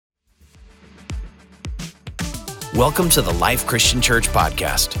Welcome to the Life Christian Church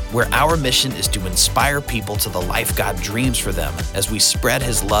podcast, where our mission is to inspire people to the life God dreams for them as we spread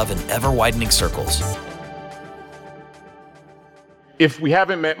His love in ever-widening circles. If we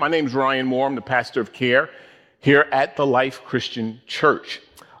haven't met, my name is Ryan Moore. I'm the pastor of care here at the Life Christian Church.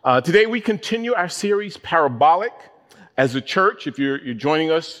 Today we continue our series, Parabolic. As a church, if you're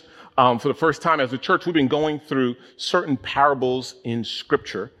joining us for the first time as a church, we've been going through certain parables in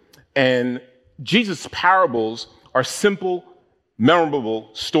Scripture. And Jesus' parables are simple, memorable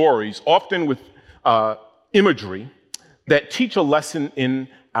stories, often with imagery, that teach a lesson in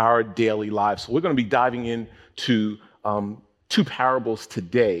our daily lives. So we're going to be diving into two parables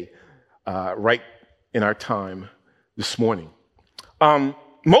today, right in our time this morning.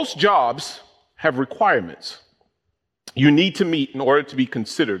 Most jobs have requirements you need to meet in order to be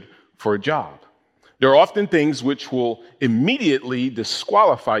considered for a job. There are often things which will immediately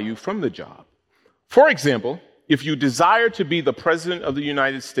disqualify you from the job. For example, if you desire to be the president of the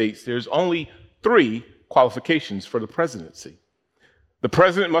United States, there's only 3 qualifications for the presidency. The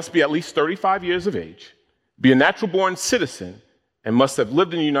president must be at least 35 years of age, be a natural-born citizen, and must have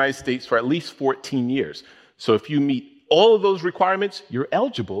lived in the United States for at least 14 years. So if you meet all of those requirements, you're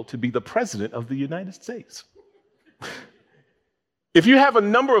eligible to be the president of the United States. If you have a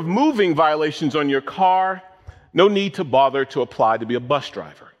number of moving violations on your car, no need to bother to apply to be a bus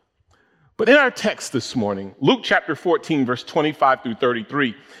driver. But in our text this morning, Luke chapter 14, verse 25 through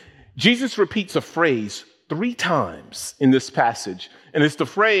 33, Jesus repeats a phrase 3 times in this passage, and it's the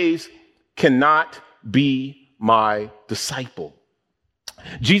phrase, "cannot be my disciple."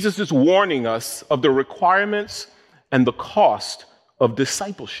 Jesus is warning us of the requirements and the cost of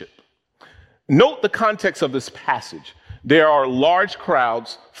discipleship. Note the context of this passage. There are large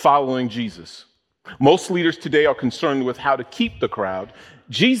crowds following Jesus. Most leaders today are concerned with how to keep the crowd.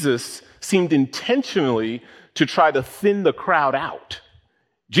 Jesus seemed intentionally to try to thin the crowd out.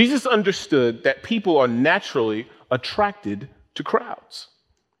 Jesus understood that people are naturally attracted to crowds.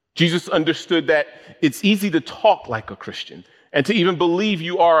 Jesus understood that it's easy to talk like a Christian and to even believe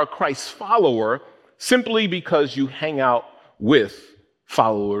you are a Christ follower simply because you hang out with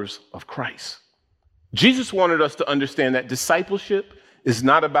followers of Christ. Jesus wanted us to understand that discipleship is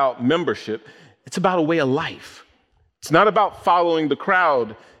not about membership, it's about a way of life. It's not about following the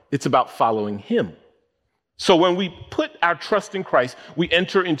crowd, it's about following Him. So when we put our trust in Christ, we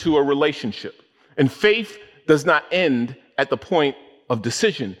enter into a relationship. And faith does not end at the point of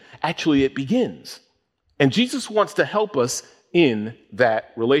decision. Actually, it begins. And Jesus wants to help us in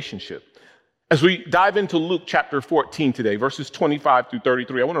that relationship. As we dive into Luke chapter 14 today, verses 25 through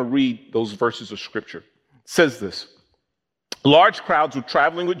 33, I want to read those verses of Scripture. It says this: large crowds were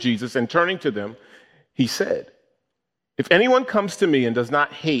traveling with Jesus, and turning to them, He said, "If anyone comes to me and does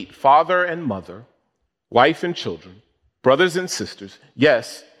not hate father and mother, wife and children, brothers and sisters,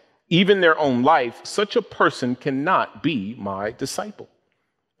 yes, even their own life, such a person cannot be my disciple.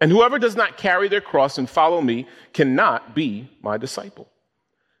 And whoever does not carry their cross and follow me cannot be my disciple."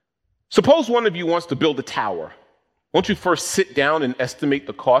 Suppose one of you wants to build a tower. Won't you first sit down and estimate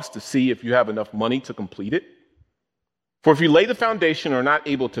the cost to see if you have enough money to complete it? For if you lay the foundation and are not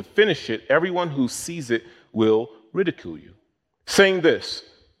able to finish it, everyone who sees it will ridicule you. Saying this,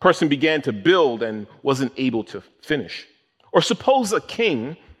 person began to build and wasn't able to finish. Or suppose a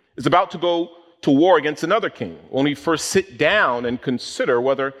king is about to go to war against another king. Won't he first sit down and consider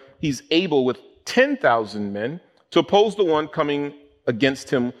whether he's able with 10,000 men to oppose the one coming against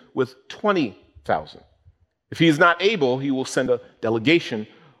him with 20,000? If he is not able, he will send a delegation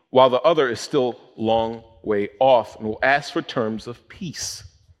while the other is still a long way off and will ask for terms of peace.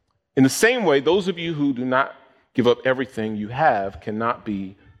 In the same way, those of you who do not give up everything you have cannot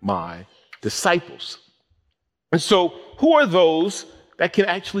be my disciples. And so, who are those that can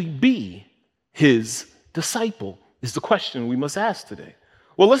actually be His disciple is the question we must ask today.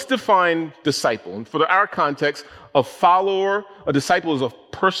 Well, let's define disciple. And for our context, a disciple is a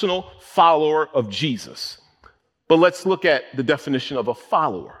personal follower of Jesus. But let's look at the definition of a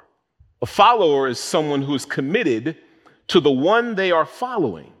follower. A follower is someone who is committed to the one they are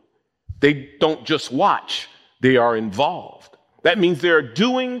following. They don't just watch, they are involved. That means they're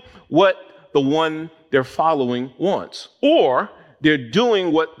doing what the one they're following wants, or they're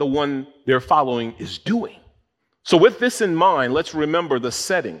doing what the one they're following is doing. So with this in mind, let's remember the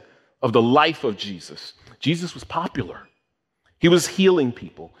setting of the life of Jesus. Jesus was popular. He was healing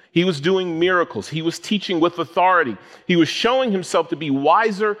people. He was doing miracles. He was teaching with authority. He was showing himself to be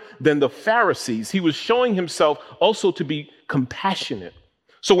wiser than the Pharisees. He was showing himself also to be compassionate.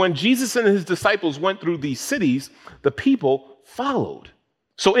 So when Jesus and his disciples went through these cities, the people followed.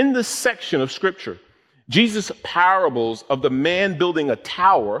 So in this section of Scripture, Jesus' parables of the man building a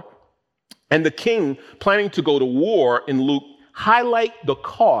tower and the king planning to go to war in Luke highlight the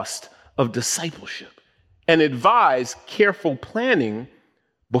cost of discipleship and advise careful planning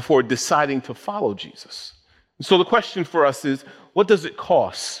before deciding to follow Jesus. So the question for us is, what does it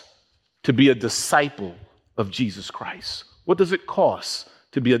cost to be a disciple of Jesus Christ? What does it cost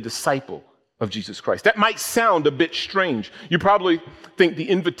to be a disciple of Jesus Christ? That might sound a bit strange. You probably think the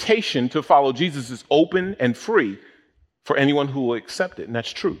invitation to follow Jesus is open and free for anyone who will accept it, and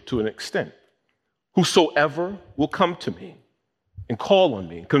that's true to an extent. Whosoever will come to me and call on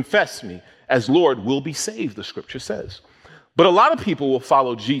me and confess me as Lord will be saved, the scripture says. But a lot of people will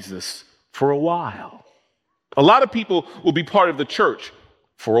follow Jesus for a while. A lot of people will be part of the church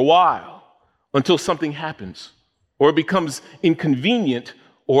for a while until something happens, or it becomes inconvenient,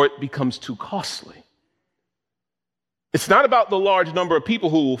 or it becomes too costly. It's not about the large number of people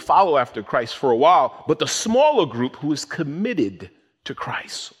who will follow after Christ for a while, but the smaller group who is committed to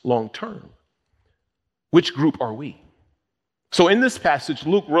Christ long term. Which group are we? So in this passage,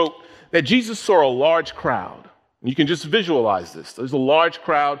 Luke wrote that Jesus saw a large crowd. You can just visualize this. There's a large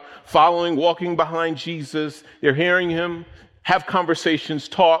crowd following, walking behind Jesus. They're hearing him have conversations,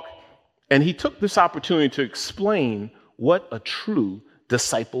 talk, and he took this opportunity to explain what a true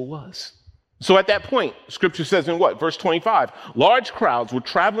disciple was. So at that point, scripture says in what? Verse 25, large crowds were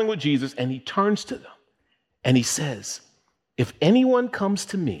traveling with Jesus, and he turns to them and he says, if anyone comes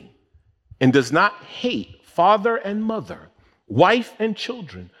to me and does not hate father and mother, wife and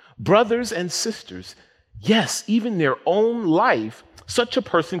children, brothers and sisters, yes, even their own life, such a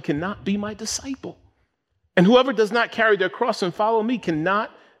person cannot be my disciple. And whoever does not carry their cross and follow me cannot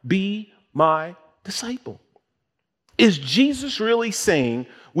be my disciple. Is Jesus really saying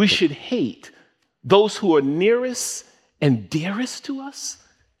we should hate those who are nearest and dearest to us?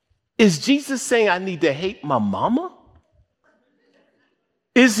 Is Jesus saying I need to hate my mama?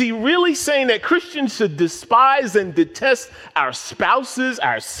 Is he really saying that Christians should despise and detest our spouses,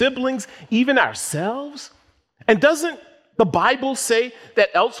 our siblings, even ourselves? And doesn't the Bible say that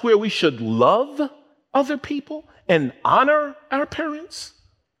elsewhere we should love other people and honor our parents?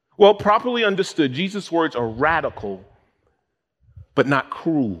 Well, properly understood, Jesus' words are radical, but not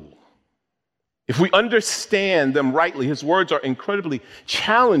cruel. If we understand them rightly, his words are incredibly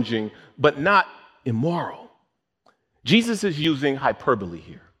challenging, but not immoral. Jesus is using hyperbole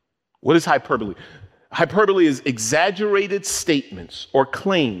here. What is hyperbole? Hyperbole is exaggerated statements or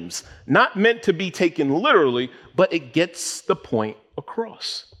claims, not meant to be taken literally, but it gets the point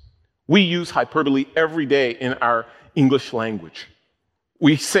across. We use hyperbole every day in our English language.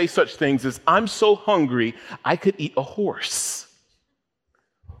 We say such things as, I'm so hungry, I could eat a horse.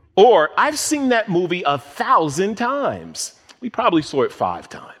 Or, I've seen that movie 1,000 times. We probably saw it 5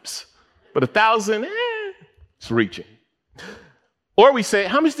 times. But 1,000, it's reaching. Or we say,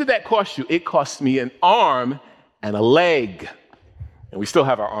 how much did that cost you? It cost me an arm and a leg. And we still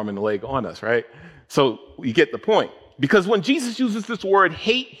have our arm and a leg on us, right? So you get the point. Because when Jesus uses this word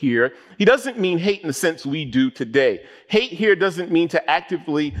hate here, he doesn't mean hate in the sense we do today. Hate here doesn't mean to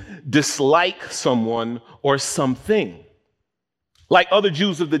actively dislike someone or something. Like other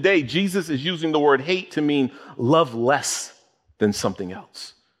Jews of the day, Jesus is using the word hate to mean love less than something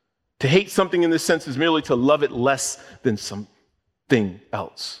else. To hate something in this sense is merely to love it less than something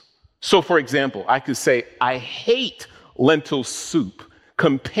else. So, for example, I could say, I hate lentil soup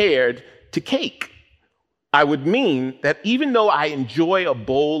compared to cake. I would mean that even though I enjoy a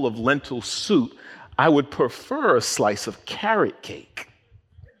bowl of lentil soup, I would prefer a slice of carrot cake.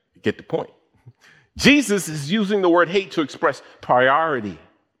 You get the point. Jesus is using the word hate to express priority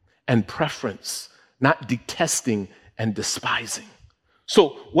and preference, not detesting and despising. So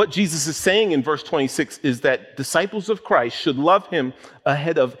what Jesus is saying in verse 26 is that disciples of Christ should love him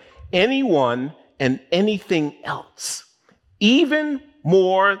ahead of anyone and anything else, even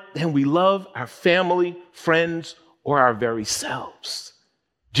more than we love our family, friends, or our very selves.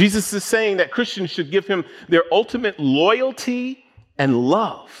 Jesus is saying that Christians should give him their ultimate loyalty and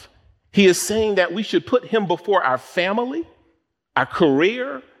love. He is saying that we should put him before our family, our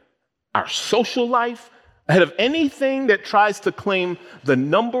career, our social life, ahead of anything that tries to claim the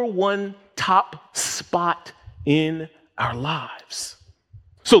number one top spot in our lives.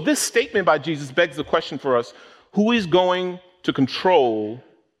 So this statement by Jesus begs the question for us, who is going to control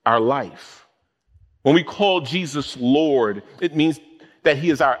our life? When we call Jesus Lord, it means that he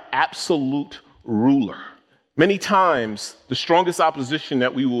is our absolute ruler. Many times, the strongest opposition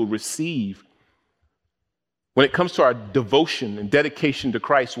that we will receive when it comes to our devotion and dedication to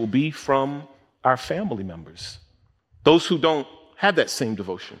Christ will be from our family members, those who don't have that same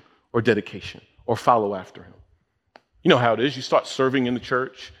devotion or dedication, or follow after him. You know how it is. You start serving in the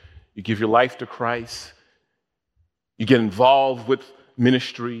church. You give your life to Christ. You get involved with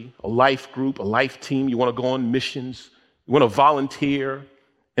ministry, a life group, a life team. You want to go on missions. You want to volunteer.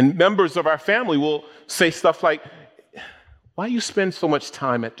 And members of our family will say stuff like, why do you spend so much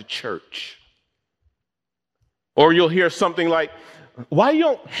time at the church? Or you'll hear something like, why you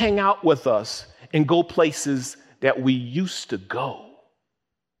don't hang out with us and go places that we used to go?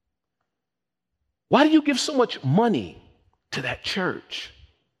 Why do you give so much money to that church?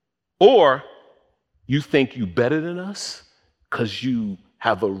 Or you think you better than us because you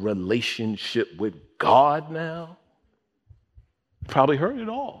have a relationship with God now? Probably heard it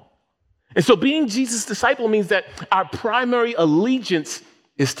all. And so being Jesus' disciple means that our primary allegiance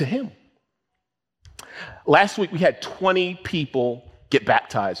is to him. Last week, we had 20 people get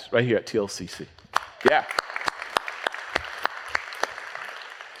baptized right here at TLCC. Yeah.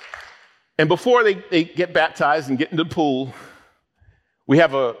 And before they get baptized and get in the pool, we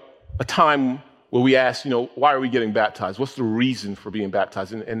have a time where we ask, why are we getting baptized? What's the reason for being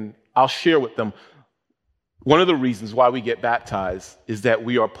baptized? And I'll share with them one of the reasons why we get baptized is that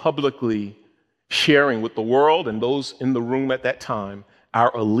we are publicly sharing with the world and those in the room at that time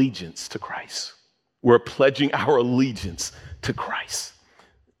our allegiance to Christ. We're pledging our allegiance to Christ.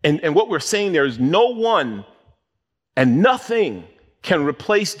 And what we're saying there is no one and nothing can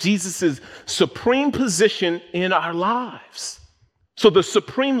replace Jesus' supreme position in our lives. So the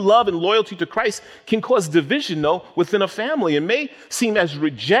supreme love and loyalty to Christ can cause division, though, within a family and may seem as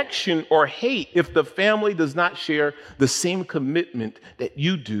rejection or hate if the family does not share the same commitment that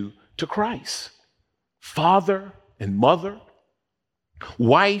you do to Christ. Father and mother,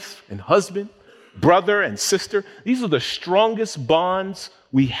 wife and husband, brother and sister, these are the strongest bonds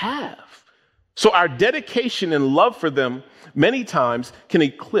we have. So our dedication and love for them many times can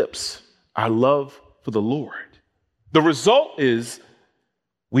eclipse our love for the Lord. The result is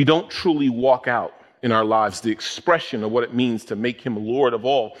we don't truly walk out in our lives the expression of what it means to make him Lord of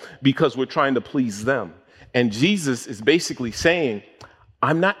all because we're trying to please them. And Jesus is basically saying,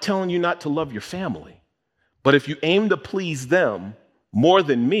 I'm not telling you not to love your family, but if you aim to please them more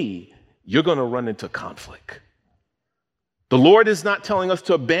than me, you're going to run into conflict. The Lord is not telling us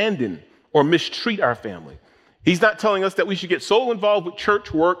to abandon or mistreat our family. He's not telling us that we should get so involved with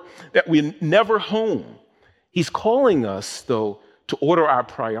church work that we're never home. He's calling us, though, to order our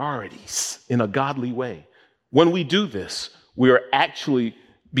priorities in a godly way. When we do this, we are actually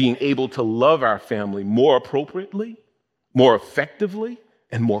being able to love our family more appropriately, more effectively,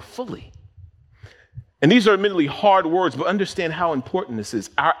 and more fully. And these are admittedly hard words, but understand how important this is.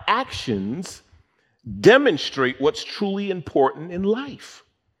 Our actions demonstrate what's truly important in life.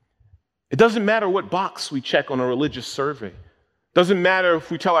 It doesn't matter what box we check on a religious survey. It doesn't matter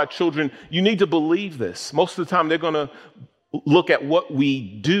if we tell our children, you need to believe this. Most of the time, they're going to look at what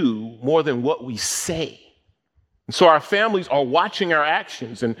we do more than what we say. And so our families are watching our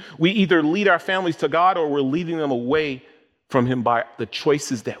actions, and we either lead our families to God or we're leading them away from him by the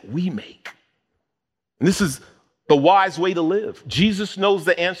choices that we make. And this is the wise way to live. Jesus knows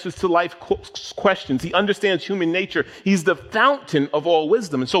the answers to life questions. He understands human nature. He's the fountain of all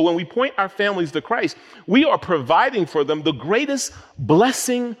wisdom. And so when we point our families to Christ, we are providing for them the greatest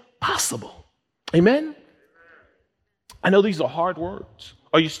blessing possible. Amen? I know these are hard words.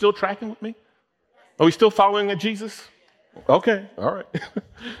 Are you still tracking with me? Are we still following at Jesus? Okay, all right.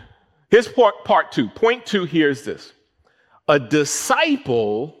 Here's part two. Point two here is this. A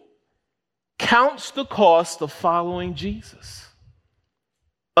disciple counts the cost of following Jesus.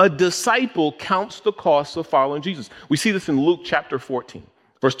 A disciple counts the cost of following Jesus. We see this in Luke chapter 14,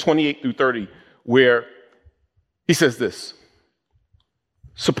 verse 28 through 30, where he says this.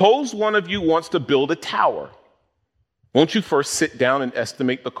 Suppose one of you wants to build a tower. Won't you first sit down and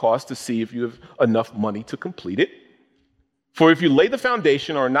estimate the cost to see if you have enough money to complete it? For if you lay the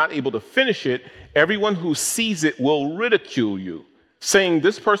foundation or are not able to finish it, everyone who sees it will ridicule you, saying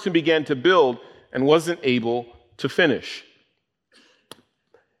this person began to build and wasn't able to finish.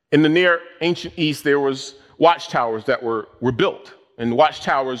 In the near ancient East, there was watchtowers that were built. And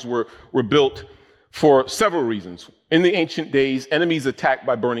watchtowers were built for several reasons. In the ancient days, enemies attacked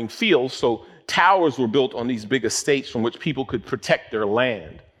by burning fields, so towers were built on these big estates from which people could protect their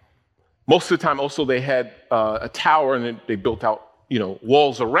land. Most of the time, also, they had a tower and they built out,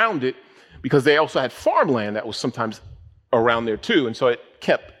 walls around it because they also had farmland that was sometimes around there too. And so it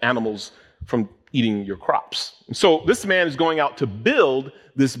kept animals from eating your crops. And so this man is going out to build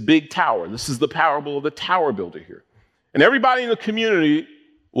this big tower. This is the parable of the tower builder here. And everybody in the community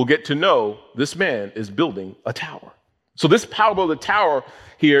will get to know this man is building a tower. So this parable of the tower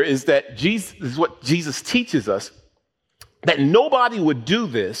here is that Jesus is what Jesus teaches us, that nobody would do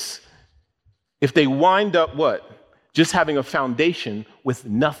this if they wind up what? Just having a foundation with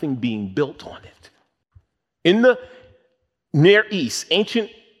nothing being built on it. In the Near East, ancient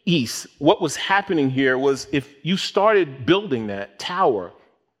East, what was happening here was if you started building that tower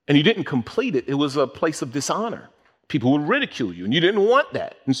and you didn't complete it, it was a place of dishonor. People would ridicule you, and you didn't want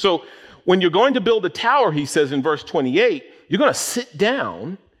that. And so when you're going to build a tower, he says in verse 28, you're going to sit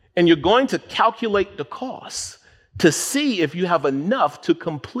down and you're going to calculate the costs to see if you have enough to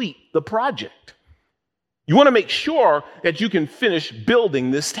complete the project. You want to make sure that you can finish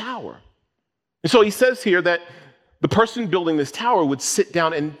building this tower. And so he says here that the person building this tower would sit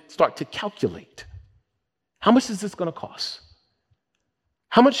down and start to calculate. How much is this going to cost?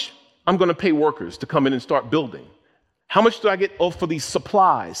 How much I'm going to pay workers to come in and start building? How much do I get for these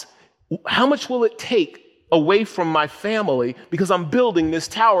supplies? How much will it take away from my family because I'm building this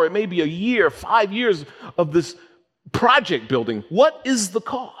tower? It may be a year, 5 years of this project building. What is the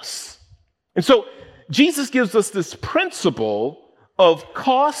cost? And so Jesus gives us this principle of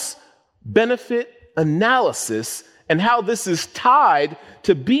cost-benefit analysis and how this is tied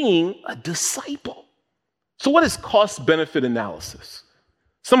to being a disciple. So what is cost-benefit analysis?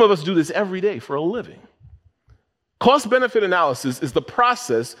 Some of us do this every day for a living. Cost-benefit analysis is the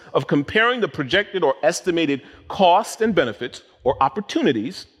process of comparing the projected or estimated cost and benefits or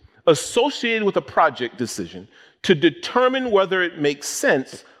opportunities associated with a project decision to determine whether it makes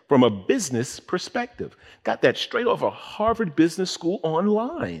sense from a business perspective. Got that straight off of Harvard Business School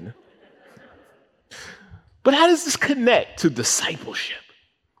online. But how does this connect to discipleship?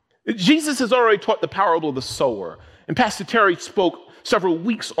 Jesus has already taught the parable of the sower, and Pastor Terry spoke several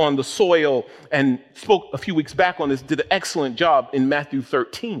weeks on the soil and spoke a few weeks back on this, did an excellent job in Matthew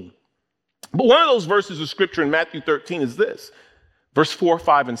 13. But one of those verses of scripture in Matthew 13 is this, verse 4,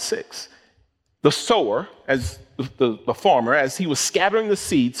 5, and 6. The sower, as the farmer, as he was scattering the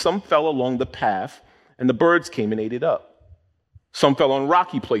seed, some fell along the path, and the birds came and ate it up. Some fell on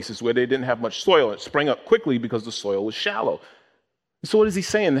rocky places where they didn't have much soil. It sprang up quickly because the soil was shallow. So what is he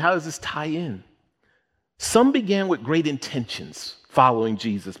saying? How does this tie in? Some began with great intentions following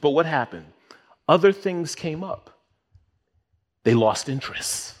Jesus, but what happened? Other things came up. They lost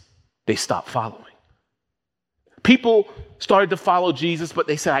interest. They stopped following. People started to follow Jesus, but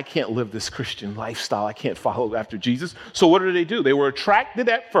they said, I can't live this Christian lifestyle. I can't follow after Jesus. So what do? They were attracted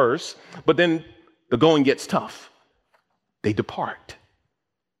at first, but then the going gets tough. They depart.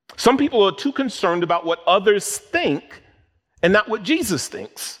 Some people are too concerned about what others think and not what Jesus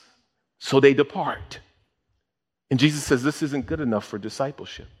thinks, so they depart. And Jesus says this isn't good enough for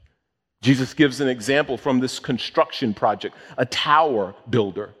discipleship. Jesus gives an example from this construction project, a tower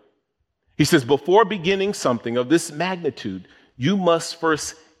builder. He says, before beginning something of this magnitude, you must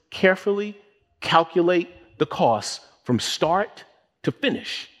first carefully calculate the cost from start to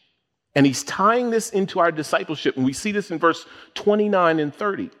finish. And he's tying this into our discipleship. And we see this in verse 29 and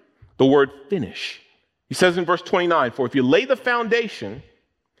 30, the word finish. He says in verse 29, for if you lay the foundation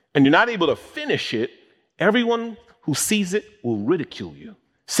and you're not able to finish it, everyone who sees it will ridicule you,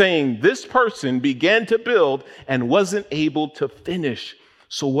 saying, this person began to build and wasn't able to finish.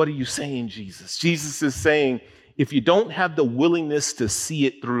 So what are you saying, Jesus? Jesus is saying, if you don't have the willingness to see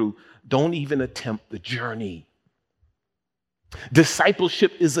it through, don't even attempt the journey.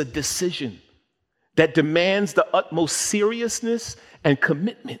 Discipleship is a decision that demands the utmost seriousness and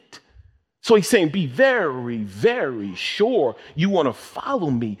commitment. So he's saying, be very, very sure you want to follow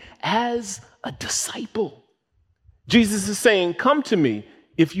me as a disciple. Jesus is saying, come to me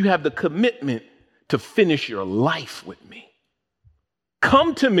if you have the commitment to finish your life with me.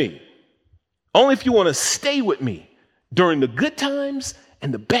 Come to me only if you want to stay with me during the good times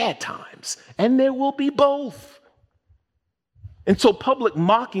and the bad times, and there will be both. And so public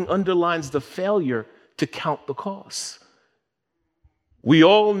mocking underlines the failure to count the costs. We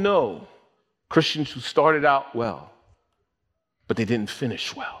all know Christians who started out well, but they didn't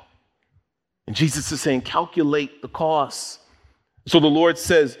finish well. And Jesus is saying, calculate the costs. So the Lord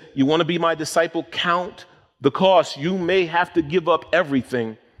says, you want to be my disciple? Count the cost. You may have to give up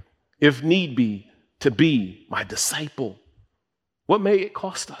everything, if need be, to be my disciple. What may it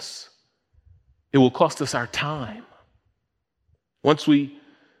cost us? It will cost us our time.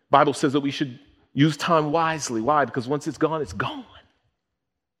 Bible says that we should use time wisely. Why? Because once it's gone, it's gone.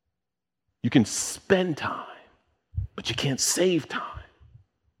 You can spend time, but you can't save time.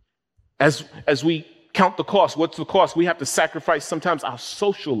 As we count the cost, what's the cost? We have to sacrifice sometimes our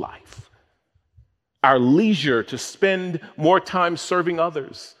social life, our leisure to spend more time serving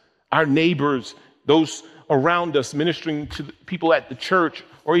others, our neighbors, those around us, ministering to the people at the church,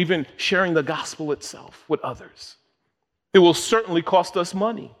 or even sharing the gospel itself with others. It will certainly cost us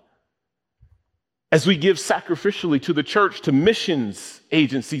money. As we give sacrificially to the church, to missions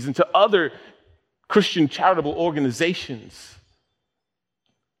agencies, and to other Christian charitable organizations,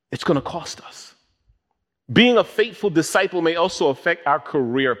 it's going to cost us. Being a faithful disciple may also affect our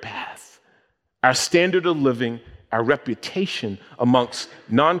career path, our standard of living, our reputation amongst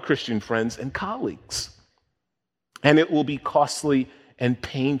non-Christian friends and colleagues. And it will be costly and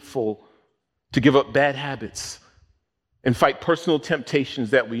painful to give up bad habits and fight personal temptations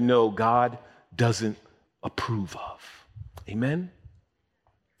that we know God doesn't approve of. Amen?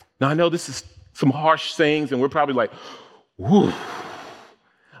 Now, I know this is some harsh sayings, and we're probably like, whoo.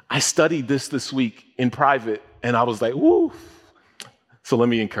 I studied this week in private, and I was like, whoo. So let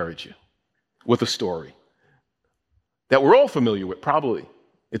me encourage you with a story that we're all familiar with, probably.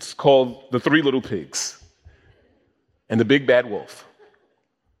 It's called The Three Little Pigs and the Big Bad Wolf.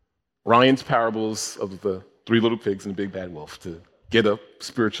 Ryan's parables of the Three Little Pigs and the Big Bad Wolf, to get a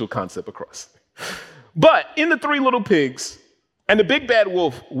spiritual concept across. But in the Three Little Pigs and the Big Bad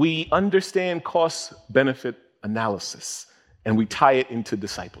Wolf, we understand cost-benefit analysis, and we tie it into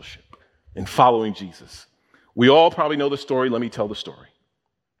discipleship and following Jesus. We all probably know the story. Let me tell the story.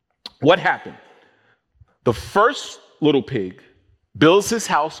 What happened? The first little pig builds his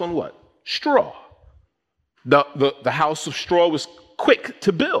house on what? Straw. The house of straw was quick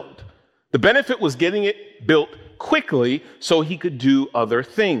to build. The benefit was getting it built quickly so he could do other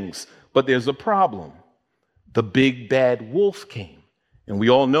things. But there's a problem. The big bad wolf came. And we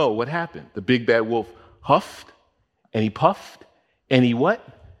all know what happened. The big bad wolf huffed and he puffed and he what?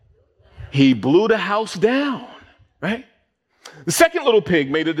 He blew the house down, right? The second little pig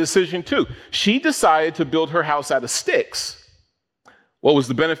made a decision too. She decided to build her house out of sticks. What was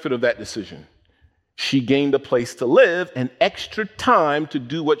the benefit of that decision? She gained a place to live and extra time to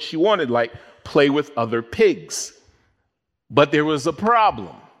do what she wanted, like play with other pigs. But there was a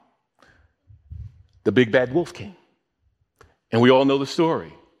problem. The big bad wolf came. And we all know the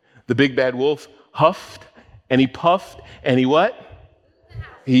story. The big bad wolf huffed and he puffed and he what?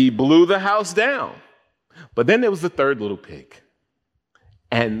 He blew the house down. But then there was the third little pig.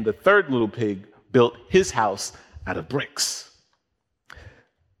 And the third little pig built his house out of bricks.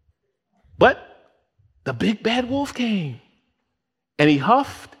 But the big bad wolf came. And he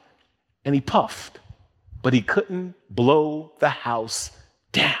huffed and he puffed. But he couldn't blow the house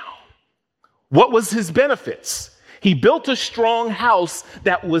down. What was his benefits? He built a strong house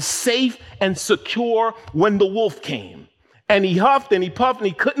that was safe and secure when the wolf came. And he huffed and he puffed and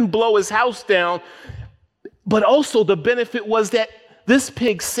he couldn't blow his house down. But also the benefit was that this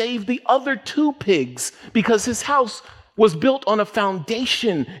pig saved the other two pigs because his house was built on a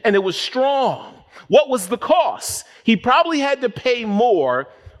foundation and it was strong. What was the cost? He probably had to pay more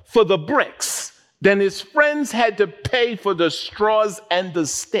for the bricks than his friends had to pay for the straws and the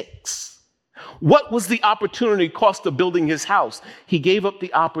sticks. What was the opportunity cost of building his house? He gave up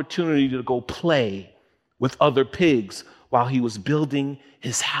the opportunity to go play with other pigs while he was building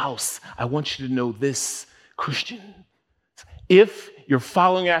his house. I want you to know this, Christian. If you're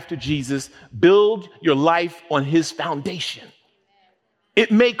following after Jesus, build your life on his foundation.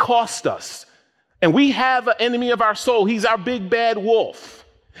 It may cost us. And we have an enemy of our soul. He's our big bad wolf.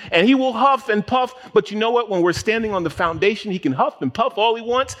 And he will huff and puff. But you know what? When we're standing on the foundation, he can huff and puff all he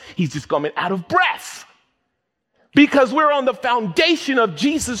wants. He's just coming out of breath. Because we're on the foundation of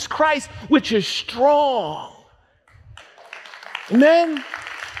Jesus Christ, which is strong. Amen?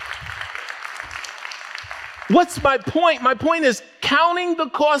 What's my point? My point is counting the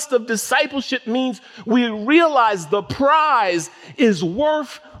cost of discipleship means we realize the prize is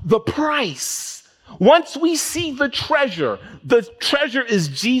worth the price. Once we see the treasure is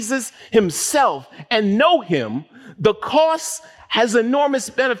Jesus himself, and know him, the cost has enormous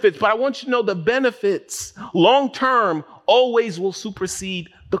benefits. But I want you to know the benefits long-term always will supersede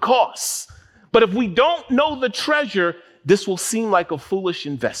the costs. But if we don't know the treasure, this will seem like a foolish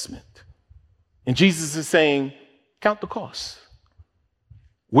investment. And Jesus is saying, count the costs.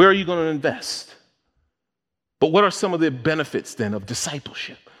 Where are you going to invest? But what are some of the benefits then of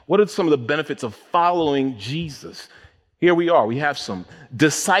discipleship? What are some of the benefits of following Jesus? Here we are. We have some.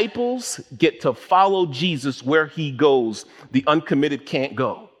 Disciples get to follow Jesus where he goes. The uncommitted can't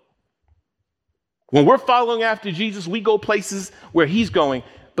go. When we're following after Jesus, we go places where he's going,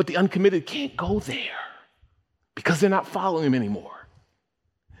 but the uncommitted can't go there because they're not following him anymore.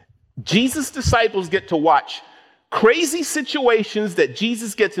 Jesus' disciples get to watch crazy situations that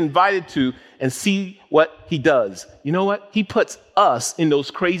Jesus gets invited to and see what he does. You know what? He puts us in those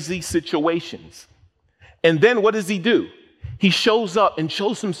crazy situations. And then what does he do? He shows up and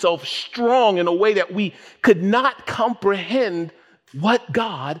shows himself strong in a way that we could not comprehend what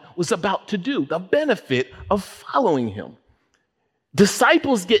God was about to do, the benefit of following him.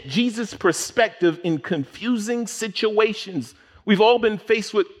 Disciples get Jesus' perspective in confusing situations. We've all been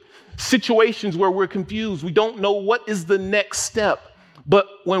faced with situations where we're confused. We don't know what is the next step. But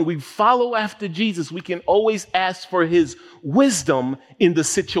when we follow after Jesus, we can always ask for his wisdom in the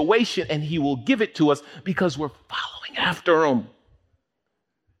situation, and he will give it to us because we're following after him.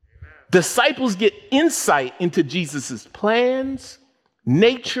 Disciples get insight into Jesus' plans,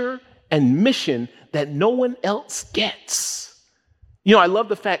 nature, and mission that no one else gets. You know, I love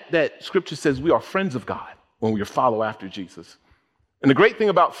the fact that Scripture says we are friends of God when we follow after Jesus. And the great thing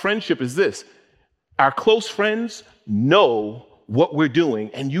about friendship is this: our close friends know what we're doing,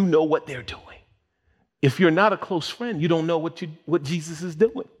 and you know what they're doing. If you're not a close friend, you don't know what Jesus is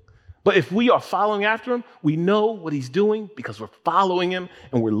doing. But if we are following after him, we know what he's doing because we're following him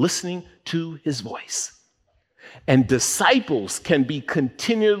and we're listening to his voice. And disciples can be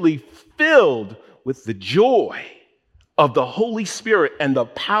continually filled with the joy of the Holy Spirit and the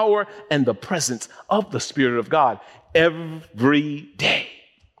power and the presence of the Spirit of God every day.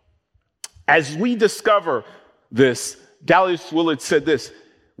 As we discover this, Dallas Willard said this: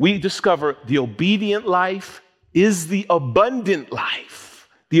 we discover the obedient life is the abundant life.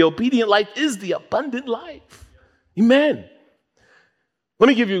 The obedient life is the abundant life. Amen. Let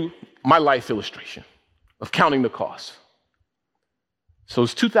me give you my life illustration of counting the cost. So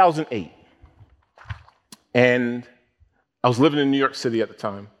it's 2008, and I was living in New York City at the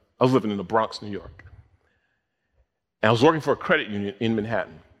time. I was living in the Bronx, New York. And I was working for a credit union in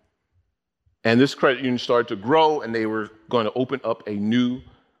Manhattan. And this credit union started to grow, and they were going to open up a new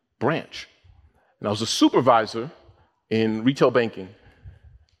branch. And I was a supervisor in retail banking.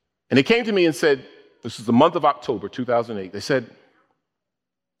 And they came to me and said, this is the month of October, 2008. They said,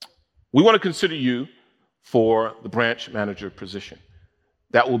 we want to consider you for the branch manager position.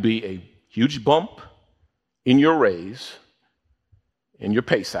 That will be a huge bump in your raise, in your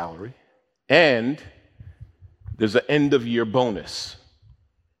pay salary, and there's an end of year bonus.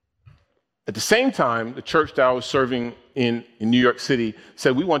 At the same time, the church that I was serving in New York City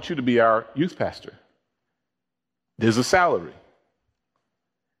said, we want you to be our youth pastor. There's a salary.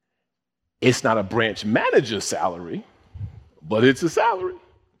 It's not a branch manager's salary, but it's a salary.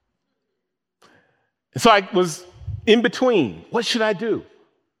 And so I was in between. What should I do?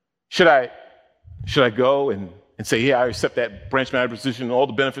 Should I go and say, yeah, I accept that branch manager position and all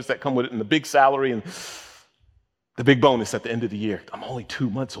the benefits that come with it and the big salary and the big bonus at the end of the year? I'm only 2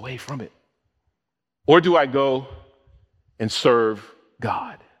 months away from it. Or do I go and serve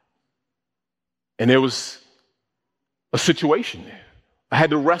God? And there was a situation there. I had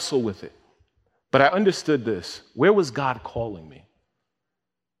to wrestle with it. But I understood this. Where was God calling me?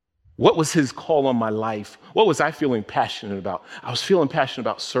 What was his call on my life? What was I feeling passionate about? I was feeling passionate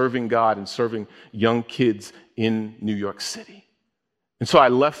about serving God and serving young kids in New York City. And so I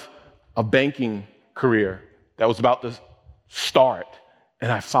left a banking career that was about to start,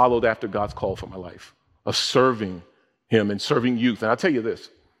 and I followed after God's call for my life of serving him and serving youth. And I'll tell you this: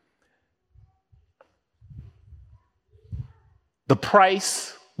 the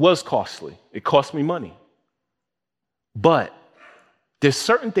price was costly. It cost me money. But there's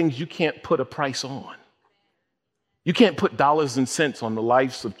certain things you can't put a price on. You can't put dollars and cents on the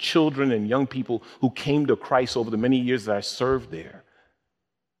lives of children and young people who came to Christ over the many years that I served there.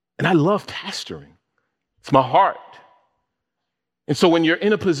 And I love pastoring. It's my heart. And so when you're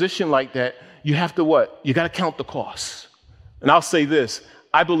in a position like that, you have to what? You got to count the costs. And I'll say this: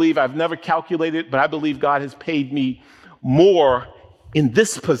 I believe, I've never calculated, but I believe God has paid me more in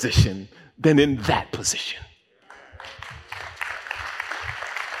this position than in that position.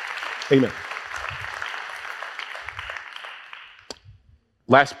 Amen.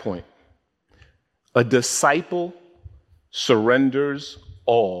 Last point. A disciple surrenders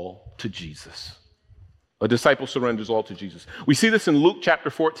all to Jesus. A disciple surrenders all to Jesus. We see this in Luke chapter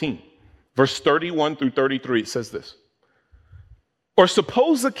 14, verse 31 through 33. It says this: or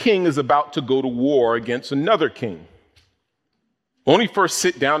suppose a king is about to go to war against another king. Won't he first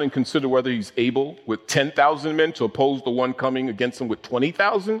sit down and consider whether he's able with 10,000 men to oppose the one coming against him with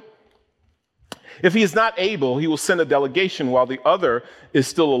 20,000? If he is not able, he will send a delegation while the other is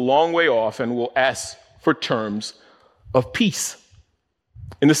still a long way off and will ask for terms of peace.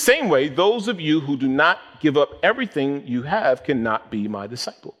 In the same way, those of you who do not give up everything you have cannot be my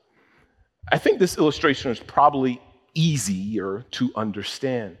disciple. I think this illustration is probably easier to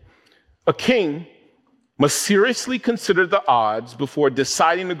understand. A king must seriously consider the odds before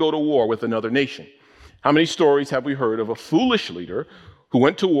deciding to go to war with another nation. How many stories have we heard of a foolish leader who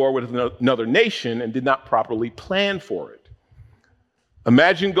went to war with another nation and did not properly plan for it?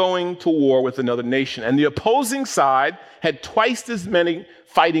 Imagine going to war with another nation and the opposing side had twice as many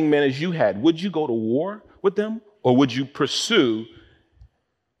fighting men as you had. Would you go to war with them, or would you pursue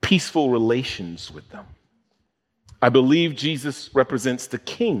peaceful relations with them? I believe Jesus represents the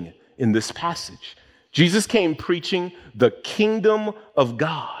king in this passage. Jesus came preaching the kingdom of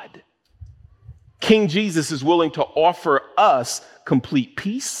God. King Jesus is willing to offer us complete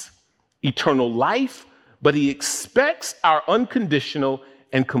peace, eternal life, but he expects our unconditional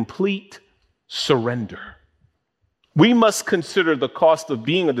and complete surrender. We must consider the cost of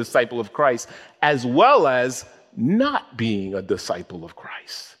being a disciple of Christ as well as not being a disciple of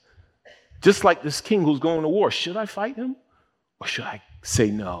Christ. Just like this king who's going to war, should I fight him or should I say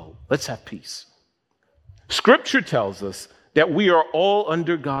no? Let's have peace. Scripture tells us that we are all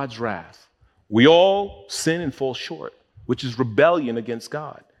under God's wrath. We all sin and fall short, which is rebellion against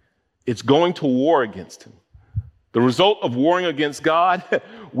God. It's going to war against him. The result of warring against God,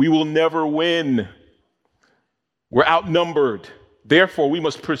 we will never win. We're outnumbered. Therefore, we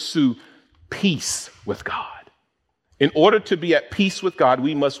must pursue peace with God. In order to be at peace with God,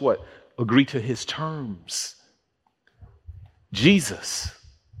 we must what? Agree to his terms. Jesus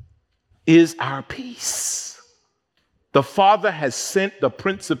is our peace. The Father has sent the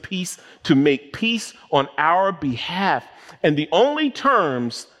Prince of Peace to make peace on our behalf. And the only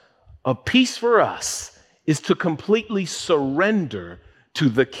terms of peace for us is to completely surrender to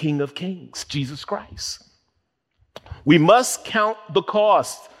the King of Kings, Jesus Christ. We must count the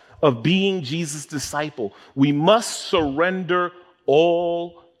cost of being Jesus' disciple. We must surrender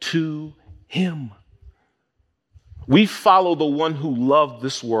all to him. We follow the one who loved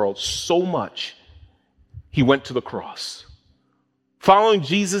this world so much, he went to the cross. Following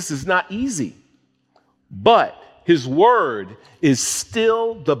Jesus is not easy, but his word is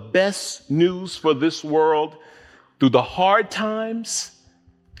still the best news for this world through the hard times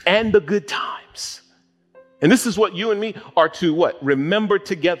and the good times. And this is what you and me are to what? Remember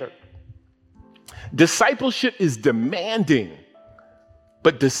together. Discipleship is demanding,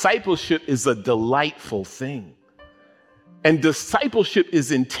 but discipleship is a delightful thing. And discipleship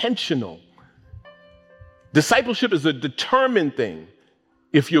is intentional. Discipleship is a determined thing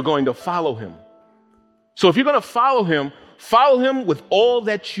if you're going to follow him. So if you're going to follow him with all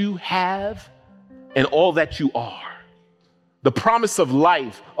that you have and all that you are. The promise of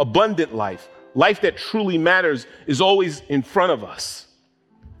life, abundant life, life that truly matters is always in front of us.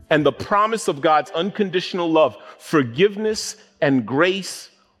 And the promise of God's unconditional love, forgiveness, and grace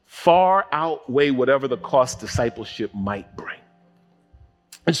far outweigh whatever the cost discipleship might bring.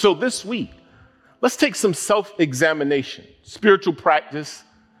 And so this week, let's take some self-examination, spiritual practice,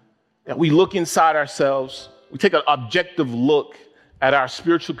 that we look inside ourselves. We take an objective look at our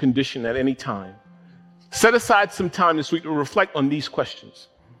spiritual condition at any time. Set aside some time this week to reflect on these questions.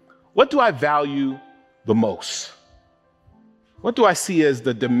 What do I value the most? What do I see as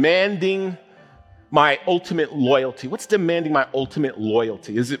the demanding my ultimate loyalty? What's demanding my ultimate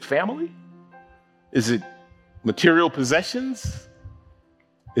loyalty? Is it family? Is it material possessions?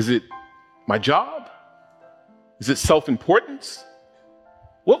 Is it my job? Is it self-importance?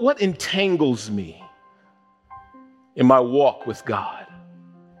 What entangles me in my walk with God?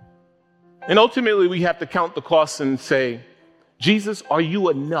 And ultimately, we have to count the costs and say, Jesus, are you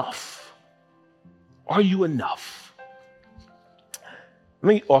enough? Are you enough?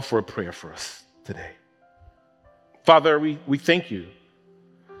 Let me offer a prayer for us today. Father, we thank you.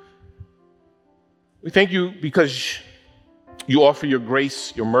 We thank you because you offer your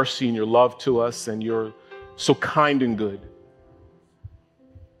grace, your mercy, and your love to us, and you're so kind and good.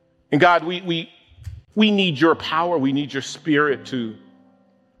 And God, we need your power. We need your spirit to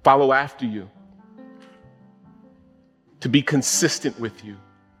follow after you, to be consistent with you,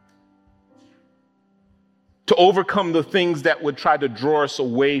 to overcome the things that would try to draw us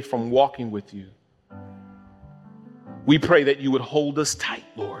away from walking with you. We pray that you would hold us tight,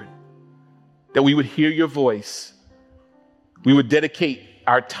 Lord, that we would hear your voice. We would dedicate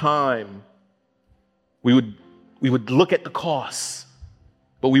our time. We would look at the costs,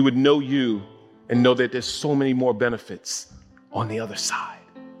 but we would know you and know that there's so many more benefits on the other side.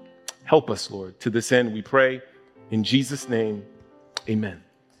 Help us, Lord. To this end, we pray in Jesus' name, amen.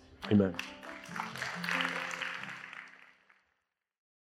 Amen.